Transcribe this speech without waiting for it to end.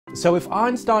So if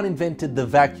Einstein invented the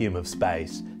vacuum of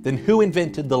space, then who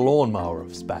invented the lawnmower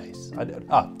of space?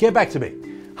 Get back to me.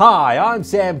 Hi, I'm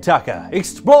Sam Tucker,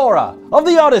 explorer of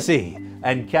the Odyssey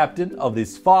and captain of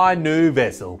this fine new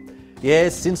vessel.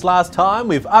 Yes, since last time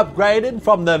we've upgraded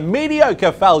from the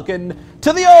mediocre Falcon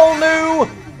to the all-new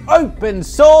open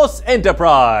source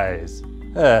Enterprise.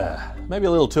 Maybe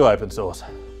a little too open source.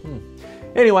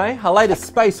 Anyway, our latest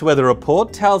space weather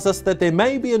report tells us that there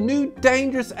may be a new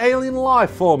dangerous alien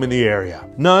life form in the area,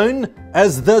 known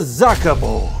as the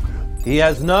Zuckerborg. He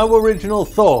has no original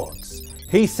thoughts.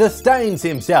 He sustains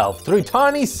himself through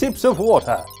tiny sips of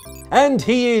water. And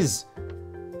he is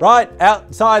right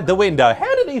outside the window.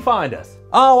 How did he find us?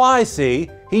 Oh, I see.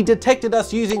 He detected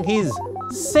us using his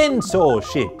sensor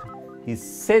ship. His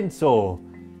sensor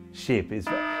ship is...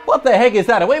 What the heck is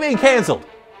that? Are we being cancelled?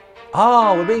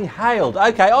 Oh, we're being hailed.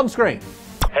 Okay, on screen.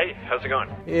 Hey, how's it going?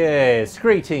 Yes,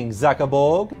 greetings,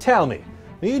 Zuckerborg. Tell me,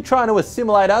 are you trying to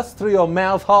assimilate us through your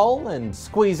mouth hole and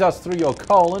squeeze us through your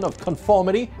colon of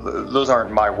conformity? Those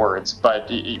aren't my words, but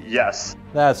yes.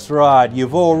 That's right,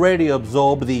 you've already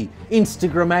absorbed the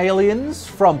Instagram aliens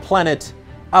from planet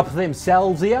Up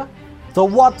Themselves here, the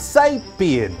What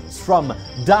Sapiens from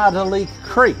Data Leak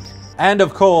Creek, and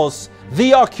of course,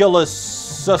 the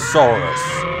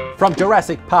Oculusosaurus from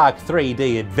Jurassic Park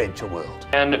 3D Adventure World.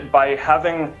 And by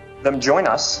having them join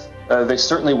us, they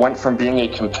certainly went from being a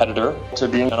competitor to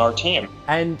being on our team.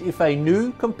 And if a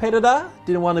new competitor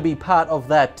didn't want to be part of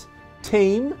that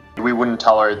team, we wouldn't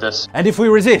tolerate this. And if we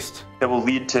resist, it will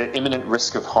lead to imminent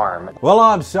risk of harm. Well,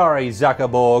 I'm sorry,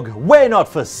 Zuckerborg. We're not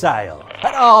for sale.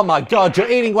 And oh my God, you're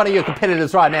eating one of your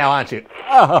competitors right now, aren't you?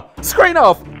 Screen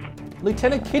off.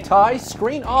 Lieutenant Kittai,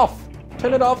 screen off.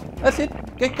 Turn it off. That's it.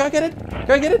 Go get it.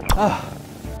 Go get it.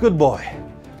 Good boy.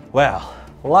 Well,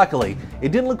 luckily,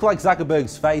 it didn't look like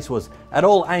Zuckerberg's face was at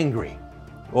all angry.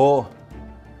 Or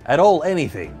at all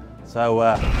anything. So,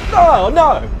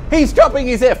 no! He's dropping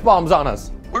his F-bombs on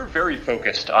us. We're very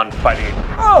focused on fighting.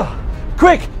 Oh!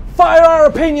 Quick! Fire our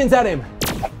opinions at him!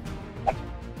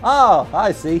 Oh,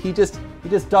 I see. He just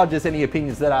dodges any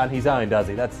opinions that aren't his own, does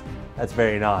he? That's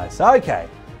very nice. Okay.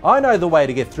 I know the way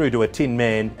to get through to a Tin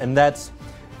Man, and that's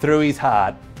through his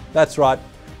heart. That's right,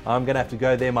 I'm gonna have to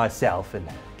go there myself and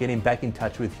get him back in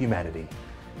touch with humanity.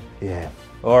 Yeah,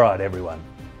 all right everyone,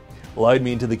 load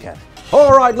me into the cannon.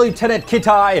 All right, Lieutenant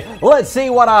Kittai, let's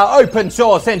see what our open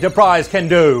source Enterprise can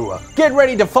do. Get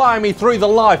ready to fire me through the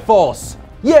life force.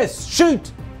 Yes,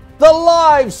 shoot the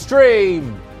live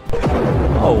stream.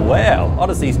 Oh wow,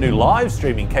 Odyssee's new live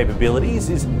streaming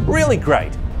capabilities is really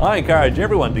great. I encourage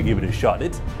everyone to give it a shot.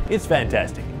 It's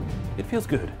fantastic. It feels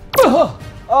good. Oh,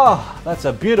 that's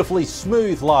a beautifully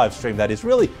smooth live stream. That is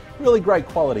really great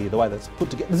quality, the way that's put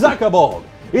together. Zuckerborg,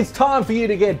 it's time for you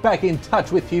to get back in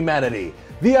touch with humanity.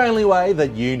 The only way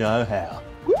that you know how.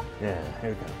 Yeah,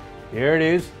 here we go. Here it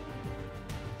is.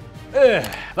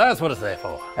 That's what it's there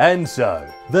for. And so,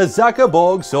 the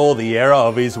Zuckerborg saw the error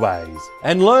of his ways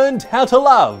and learned how to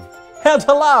love,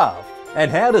 and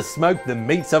how to smoke the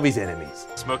meats of his enemies.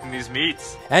 Smoking these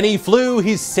meats. And he flew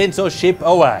his censorship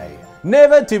away,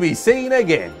 never to be seen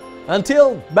again,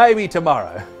 until maybe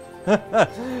tomorrow.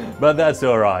 But that's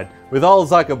alright, with old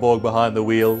Zuckerborg behind the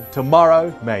wheel,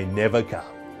 tomorrow may never come.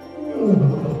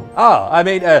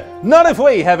 Not if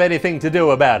we have anything to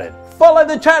do about it. Follow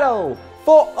the channel,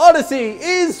 for Odysee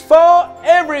is for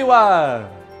everyone!